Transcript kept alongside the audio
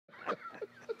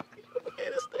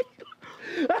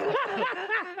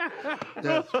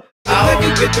I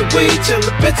can get the weed till the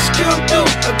bitches come through.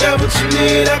 I got what you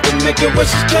need, I can make your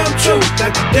wishes come true.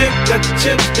 Got the dick, got the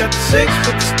chips, got the six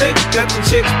with the stick, got the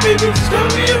chicks, baby, just gonna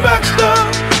be a rock star.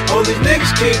 All these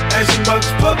niggas keep asking about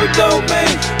this public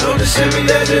domain. Know the shimmy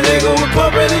that they go and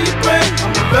pump it in your brain.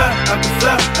 I'm a ride, I can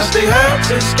fly, I stay high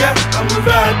to the sky. I'm a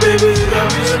ride, baby, I'll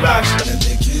be a rock star. Got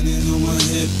that cannon on my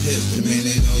hip, the man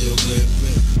ain't on your grip.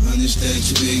 Stack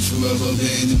too big for rubber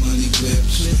band and money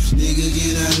clips. Nigga,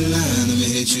 get out of line, I'ma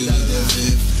hit you with that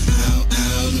fifth.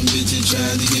 Ow, them bitches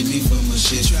tried to hit me from my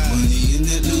shit. Money in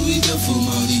that Louis Duffel,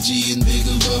 Molly G and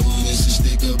bigger bubble. This a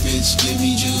sticker, bitch. Give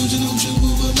me jewels and don't you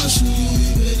move up my shoe. You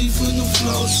ain't ready for no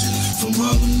flossing. From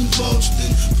Harlem to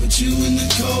Boston, put you in the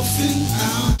coffin.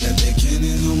 Ow, got that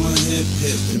cannon on my hip,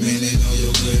 the man ain't on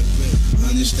your grip.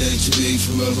 100 stack too big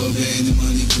for rubber band and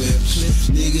money clips.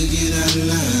 Nigga, get out of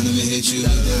line, I'ma hit you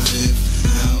with that fifth.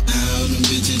 Ow, them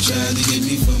bitches tried to get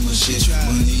me from my shit.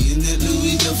 Money in that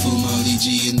Louis Duffel, Molly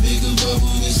G and bigger bubble.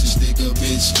 This a sticker,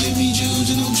 bitch. Give me jewels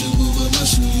and don't you move up my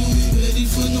shoe. You ain't ready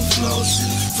for no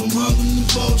flossing. From Harlem to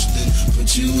Boston, put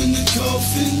you in the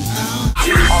coffin.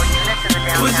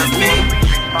 Was it me?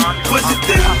 Was it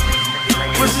them?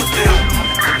 Was it them?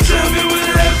 Tell me what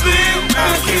happened.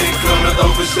 I can't come to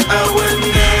over, so I wouldn't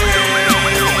you.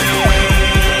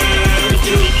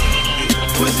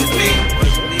 Was it me?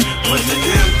 Was it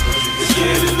him?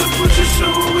 Scared in the butcher, so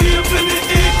we up in the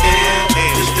air.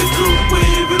 Just a group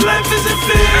wave, but life isn't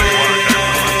fair.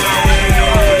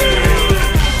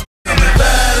 I'm a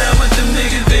ride out with them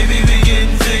niggas, baby, we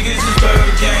getting figures. It's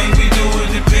Bird Gang, we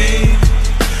doing it big.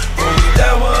 Oh,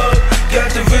 that one, got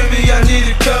the Remy, I need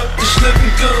a cup. It's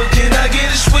looking good, can I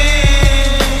get a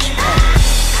swing?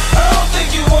 I don't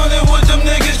think you want it with them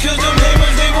niggas, cause them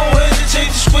hammers, they won't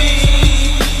hesitate to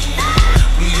swing.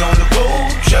 We on the road,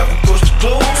 travel coast to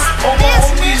globe. All my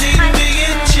homies eating big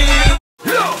and cheap.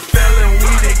 Selling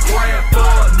weed and grand for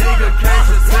a nigga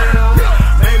can't tell.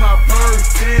 Made my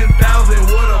first 10,000 with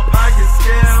a pocket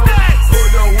scale. Put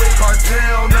the whip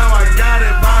cartel, now I got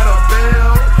it by the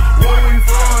bell. Where we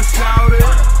from, shout it.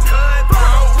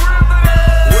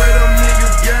 Where them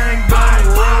niggas gang bang,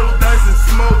 roll dice and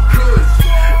smoke kush.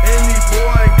 Any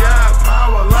boy got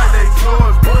power like they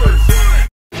George Bush.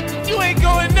 You ain't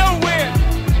going nowhere.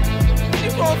 You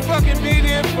gon' fucking be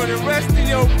there for the rest of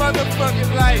your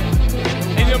motherfucking life.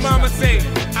 And your mama say,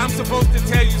 I'm supposed to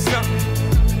tell you something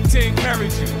to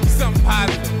encourage you, something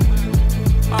positive.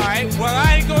 Alright, well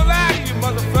I ain't gonna lie to you,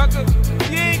 motherfucker.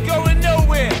 You ain't going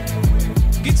nowhere.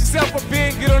 Get yourself up here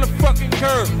and get on the fucking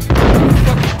curb.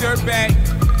 Fucking dirtbag.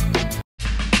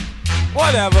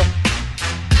 Whatever.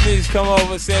 Niggas come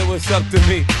over and say what's up to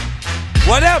me.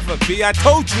 Whatever, B. I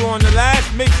told you on the last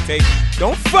mixtape,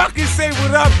 don't fucking say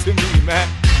what up to me, man.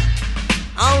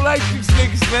 I don't like these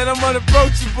niggas, man. I'm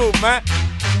unapproachable, man.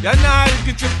 Y'all know how to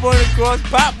get your point across.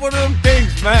 Pop one of them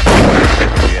things, man.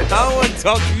 I don't want to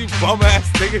talk to you bum-ass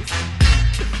niggas.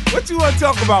 What you want to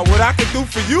talk about? What I can do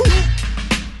for you?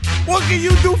 What can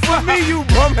you do for me, you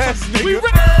bum-ass nigga? Where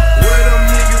them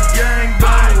niggas gang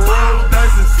bang, roll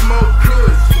dice and smoke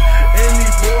kush. Any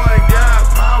boy got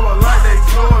power like they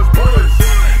George Bush.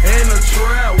 In the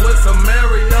trap with some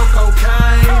Mario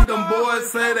cocaine. Them boys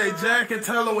say they jack and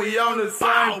tell them we on the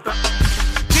same thing.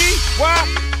 D, why?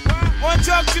 Wanna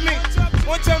talk to me?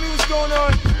 Wanna tell me what's going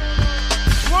on?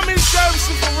 You want me to service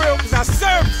you for real? Cause I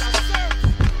service.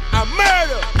 I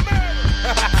murder.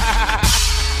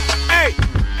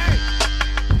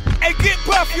 Hey, get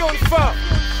Puffy on the phone.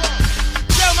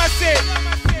 Tell him I said,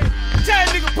 tell that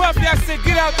nigga Puffy I said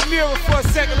get out the mirror for a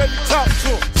second, let me talk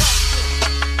to him.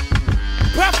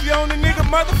 Puffy on the nigga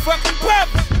motherfucking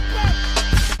Puffy.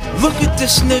 Look at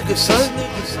this nigga, son.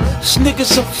 This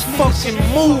nigga's a fucking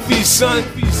movie, son.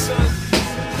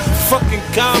 Fucking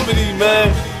comedy,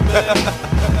 man.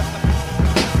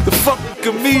 The fucking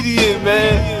comedian,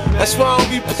 man. That's why I don't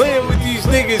be playing with these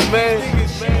niggas, man.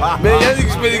 Man, y'all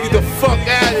niggas better get the fuck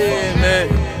out of here, man.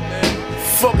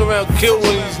 Fuck around, kill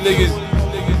one of these niggas.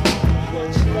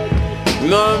 You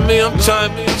know what I mean? I'm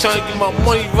trying to get my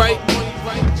money right.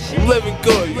 I'm living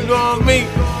good, you know what I mean?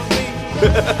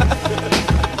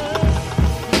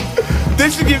 They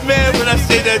should get mad when I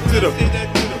say that to them.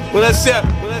 When I say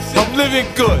I'm living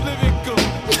good.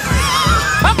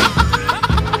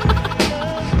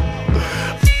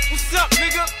 What's up,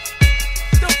 nigga?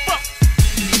 The fuck?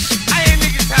 I ain't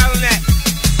niggas hollering that.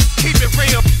 Keep it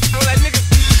real. All that niggas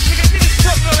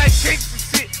talking all that gangsta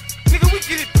shit. Nigga, we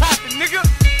get it poppin', nigga.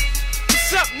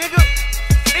 What's up, nigga?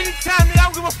 Anytime, nigga, I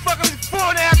don't give a fuck. It's 4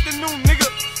 in the afternoon, nigga.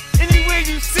 Anywhere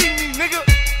you see me, nigga.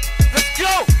 Let's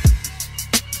go.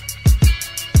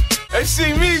 They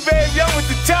see me, baby, I'm with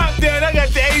the top down, I got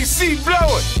the AC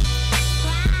blowing.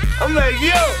 I'm like, yo,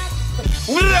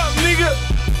 what up, nigga?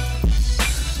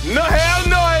 No, hell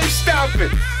no, I ain't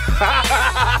stopping.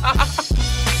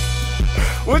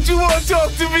 What you want to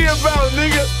talk to me about,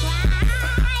 nigga?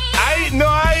 I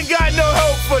ain't got no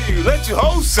help for you. Let you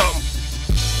hold something.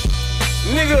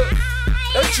 Nigga,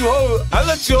 I let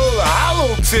you hold a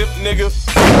hollow tip, nigga.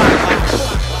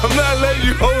 I'm not letting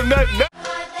you hold nothing.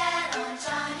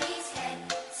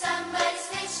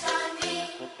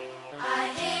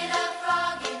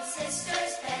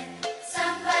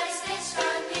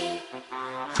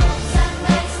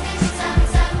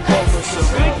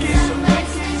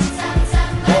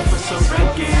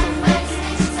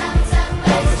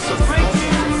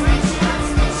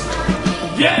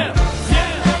 Yeah,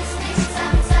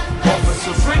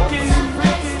 Officer Ricky.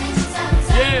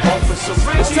 Yeah, Officer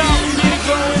Ricky. It's time for me to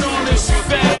go in on this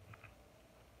fat.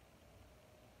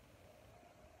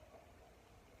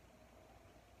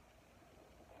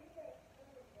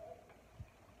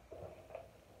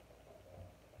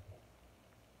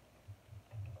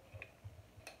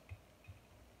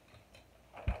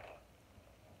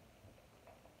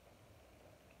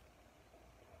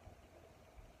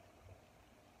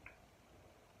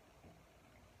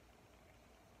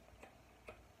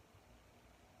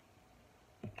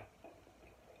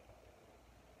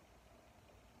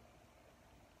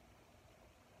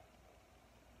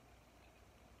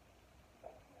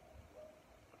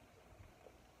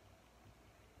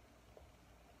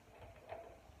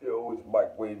 Yo, it's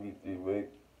Mike Wavy TV.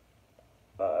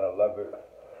 9/11.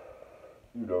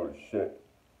 You know the shit.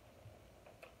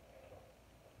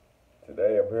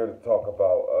 Today I'm here to talk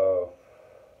about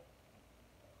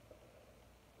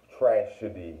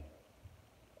tragedy.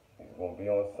 He's gonna be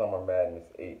on Summer Madness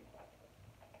 8.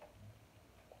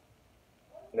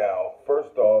 Now,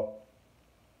 first off,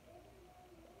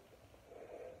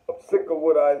 I'm sick of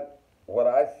what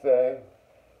I say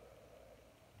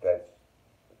that's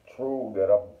true that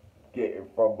I'm getting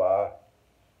from my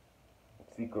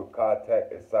secret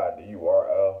contact inside the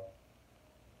URL.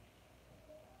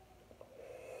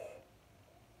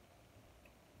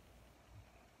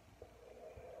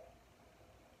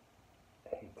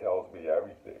 He tells me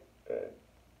everything, and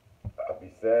I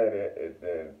be saying it, and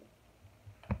then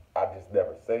I just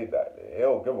never say that. He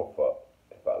don't give a fuck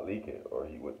if I leak it, or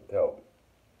he wouldn't tell me.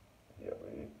 You know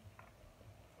what I mean?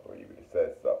 Or he would have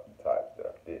said something times that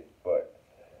I did, but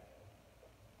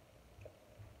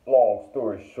long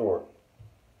story short,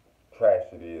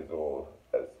 tragedy is all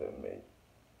SMA.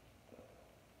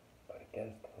 But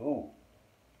against who?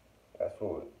 That's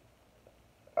what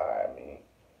I mean.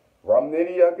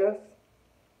 Romnitty, I guess?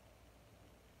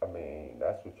 I mean,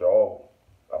 that's what y'all,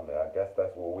 I guess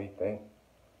that's what we think.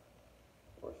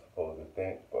 We're supposed to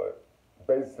think, but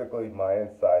basically my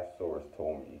inside source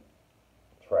told me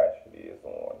tragedy is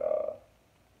on,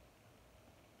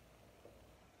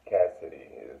 Cassidy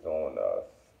is on,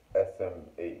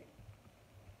 SMA.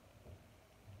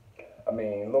 I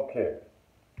mean, look here.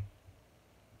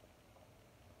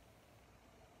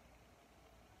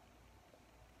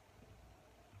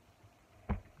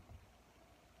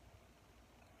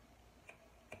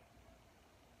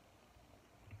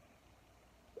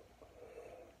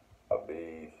 I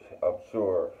mean, I'm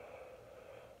sure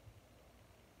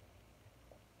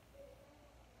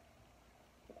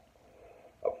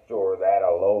that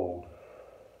alone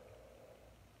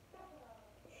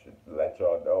should let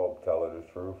y'all know I'm telling the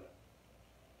truth.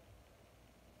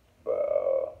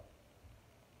 But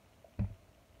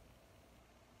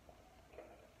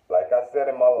like I said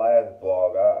in my last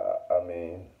blog, I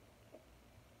mean,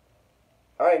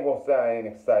 I ain't gonna say I ain't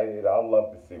excited. I'd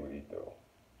love to see what he do,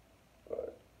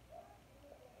 but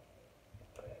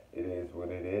it is what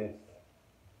it is.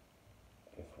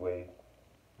 Just wait.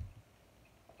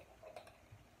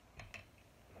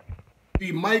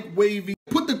 Mike Wavy,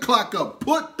 put the clock up.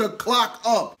 Put the clock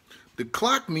up. The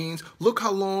clock means look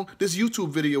how long this YouTube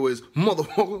video is,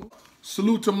 motherfucker.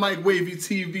 Salute to Mike Wavy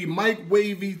TV. Mike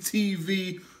Wavy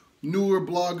TV, newer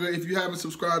blogger. If you haven't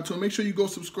subscribed to him, make sure you go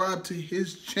subscribe to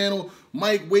his channel.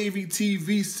 Mike Wavy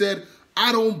TV said,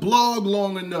 I don't blog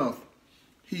long enough.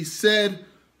 He said,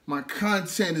 my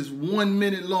content is 1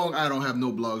 minute long. I don't have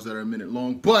no blogs that are a minute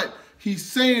long, but he's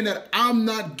saying that I'm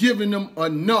not giving them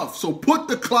enough. So put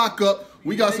the clock up.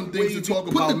 We got some things to talk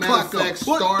about. Matter of fact,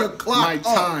 start my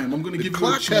time. I'm going to give you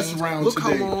a chess round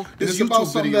today. This is about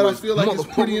something that I feel like is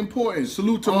pretty important.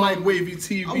 Salute to Mike Wavy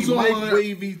TV. Mike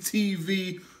Wavy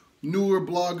TV, newer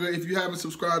blogger. If you haven't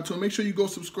subscribed to him, make sure you go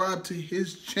subscribe to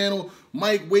his channel.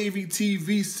 Mike Wavy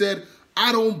TV said,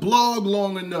 I don't blog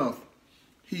long enough.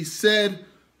 He said,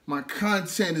 My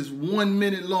content is 1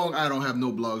 minute long. I don't have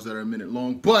no blogs that are a minute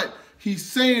long, but he's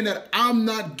saying that I'm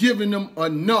not giving them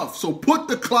enough. So put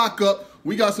the clock up.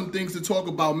 We got some things to talk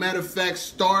about. Matter of fact,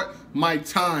 start my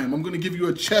time. I'm gonna give you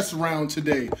a chess round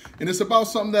today, and it's about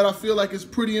something that I feel like is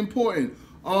pretty important.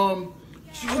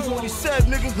 She was what he said,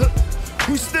 nigga.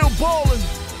 We still ballin'.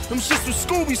 Them shits with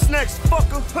Scooby snacks,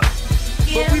 fucker.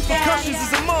 But repercussions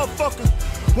is a motherfucker.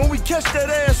 When we catch that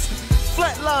ass,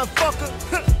 flatline, fucker.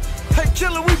 Hey,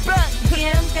 killer, we back.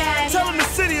 Tell him the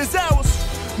city is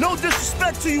ours. No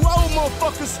disrespect to you old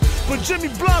motherfuckers, but Jimmy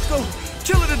Blanco,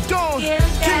 Killer the Dawn,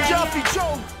 King Joffy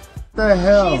Joe. The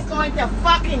hell? She's going to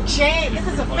fucking jail. This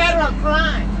is a federal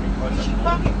crime. Is she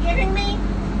fucking kidding me?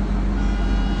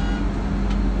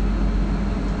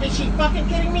 Is she fucking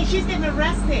kidding me? She's getting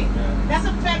arrested. That's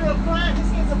a federal crime.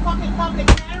 This is a fucking public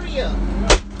area.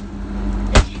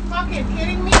 Is she fucking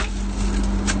kidding me?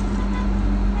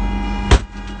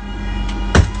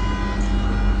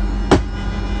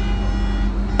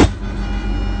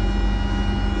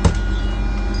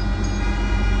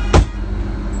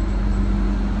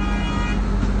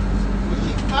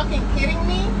 Fucking kidding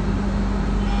me?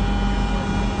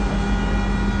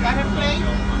 Got her plate?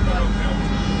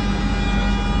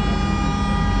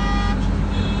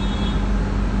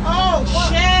 Oh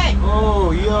shit!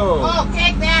 Oh, yo. Oh,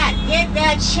 get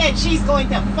that shit. She's going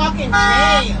to fucking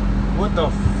jail. What the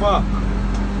fuck?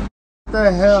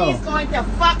 The hell? She's going to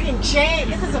fucking jail.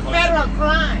 This is a federal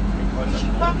crime. Is she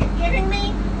fucking kidding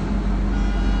me?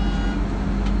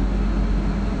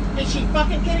 Is she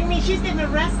fucking kidding me? She's getting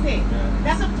arrested.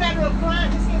 That's a federal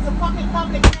crime. This is a fucking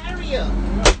public area.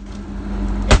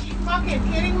 Is she fucking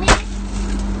kidding me?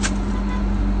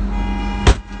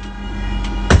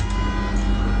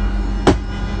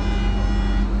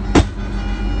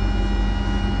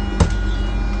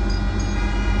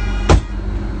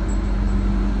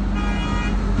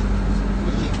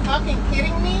 Is she fucking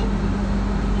kidding me?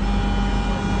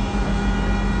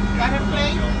 Got her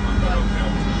plate?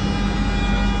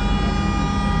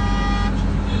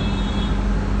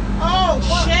 Oh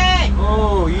shit!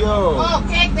 Oh, yo. Oh,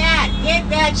 get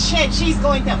that shit. She's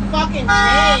going to fucking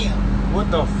jail. What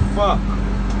the fuck?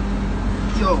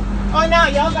 Yo. Oh no,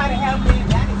 y'all gotta help me.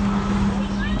 That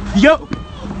is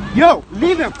Yo,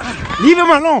 leave him. Leave him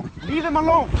alone. Leave him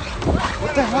alone.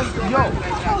 What the hell? Yo.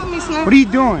 What are you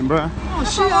doing, bro?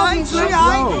 she alright.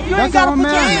 That's our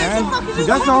man, man.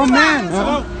 That's our man,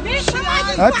 man.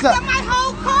 That's my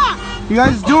whole car. you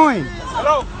guys doing?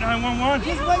 Hello, 911.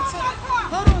 Just wait.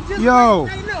 Hold on. Just Yo.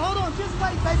 wait. Hey, hold on. Just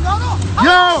wait, baby. Hold on.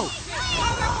 Yo.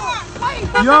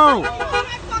 Yo.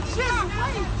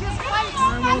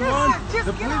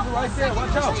 The police are right there.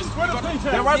 Watch out.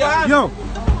 They're right behind you. Yo.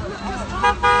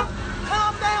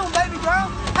 Calm down, baby girl.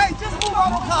 Hey, just move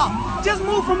out the car. Just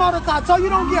move from out the car so you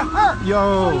don't get hurt.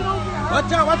 Yo.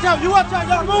 Watch out, watch out. You watch out,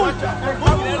 y'all move. Get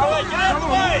out of the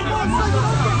way.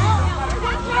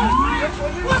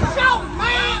 Watch out,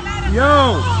 man.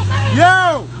 Yo.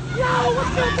 Yo. Yo, what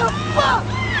the fuck?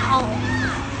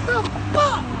 The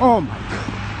fuck? Oh my.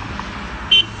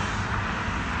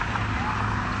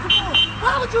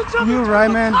 Why would you jump You into right,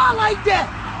 a man? car like that?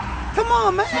 Come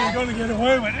on, man. You're gonna get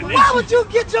away with it. Why would you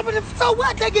get jumping in? So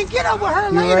what? They can get up with her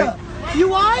later. right.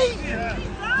 You alright?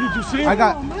 Did you see him? I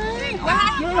got. Man.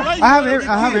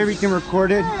 I have everything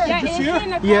recorded. Did you see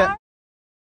him? Yeah.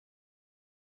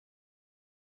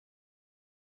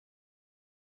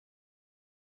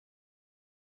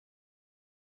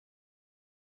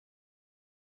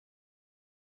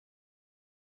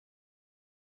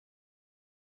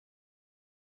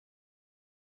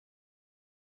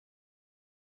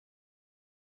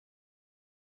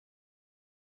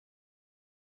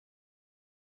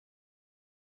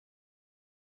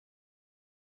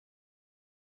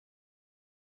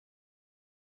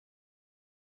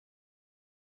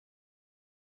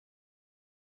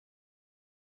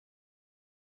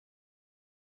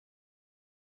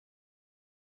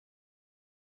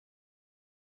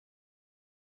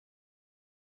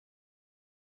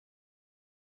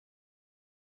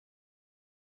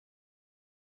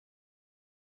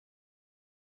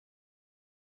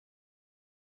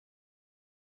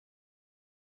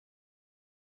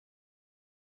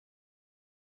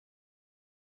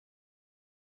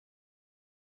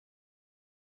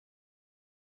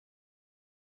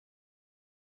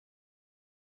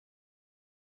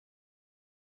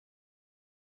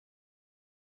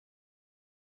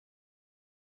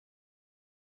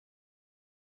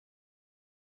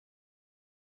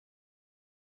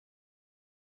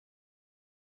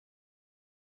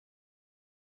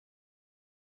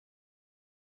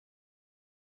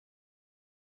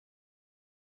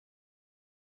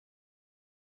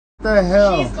 What the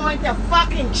hell? She's going to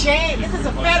fucking jail. This is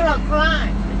a federal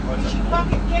crime. Is she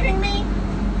fucking kidding me?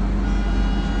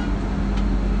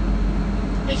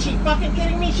 Is she fucking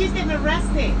kidding me? She's getting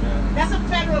arrested. That's a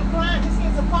federal crime. This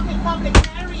is a fucking public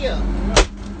area.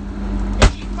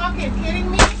 Is she fucking kidding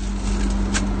me?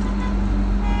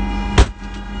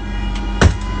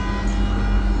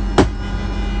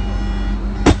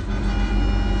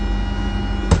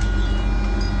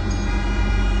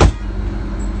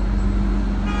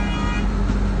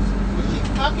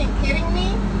 Fucking kidding me?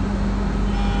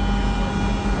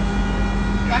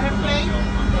 Got her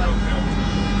plate?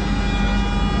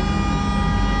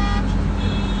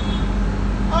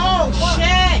 Oh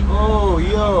shit! Oh,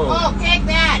 yo. Oh, get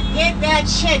that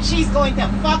shit. She's going to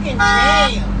fucking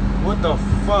jail. What the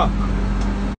fuck?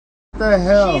 What the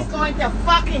hell? She's going to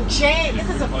fucking jail. This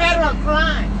is a federal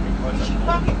crime. Is she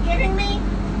fucking kidding me?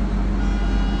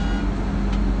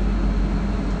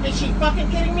 Is she fucking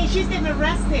kidding me? She's getting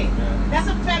arrested. That's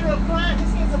a federal crime. This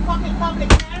is a fucking public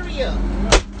area.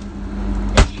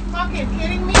 Is she fucking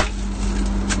kidding me?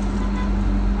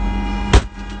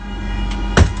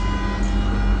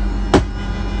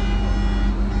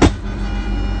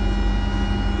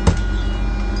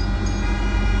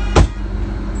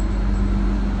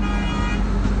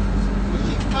 Is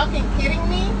she fucking kidding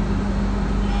me?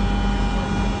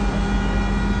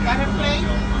 Got her plate?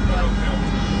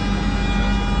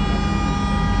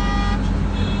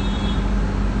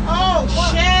 Oh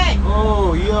shit!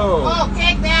 Oh, yo. Oh,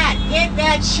 get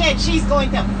that shit. She's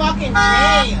going to fucking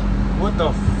jail. What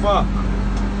the fuck?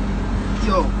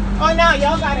 Yo. Oh no,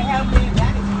 y'all gotta help me.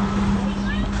 That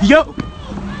is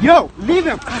Yo, leave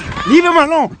him. Leave him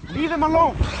alone. Leave him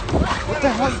alone. What the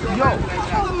hell? Yo.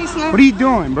 What are you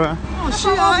doing, bro? Oh, she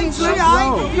alright.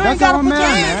 Yo, that's all man,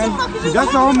 man.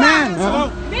 That's all man, man.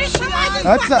 Bitch, somebody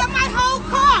That's fucked up my whole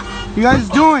car. You guys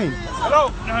doing? Hello,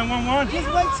 911. Just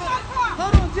wait, sir.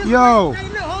 Hold on, just Yo. wait. Hey,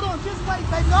 look, hold on, just wait,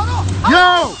 baby. Hold on.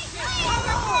 Yo.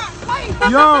 Wait.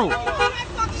 Yo. Just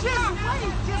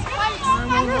wait.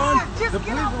 Just The get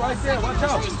police out. are right there. Watch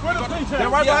out. Where the police at? They're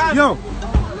right behind Yo.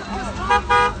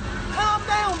 Calm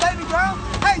down, baby girl.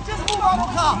 Hey, just move out of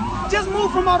the car. Just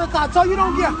move from out of the car so you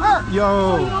don't get hurt.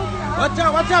 Yo. Watch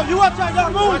out, watch out. You watch out,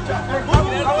 y'all. Move. Get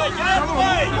out of the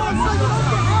way.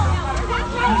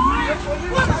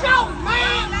 Watch out,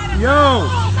 man. Yo.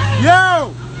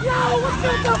 Yo. Yo, what's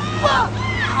the fuck?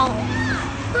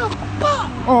 The fuck?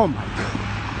 Oh my.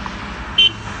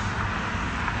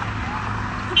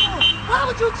 Why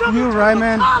would you jump You into right, a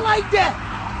man? car like that?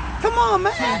 Come on,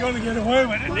 man. You're gonna get away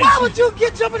with it. Why would you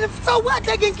get jumping in? So what?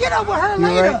 They can get up with her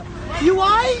later. right. You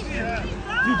alright?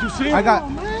 Did you see him? I got.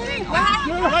 Man.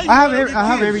 I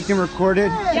have everything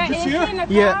recorded. Did you see her?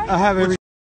 Yeah, I have everything.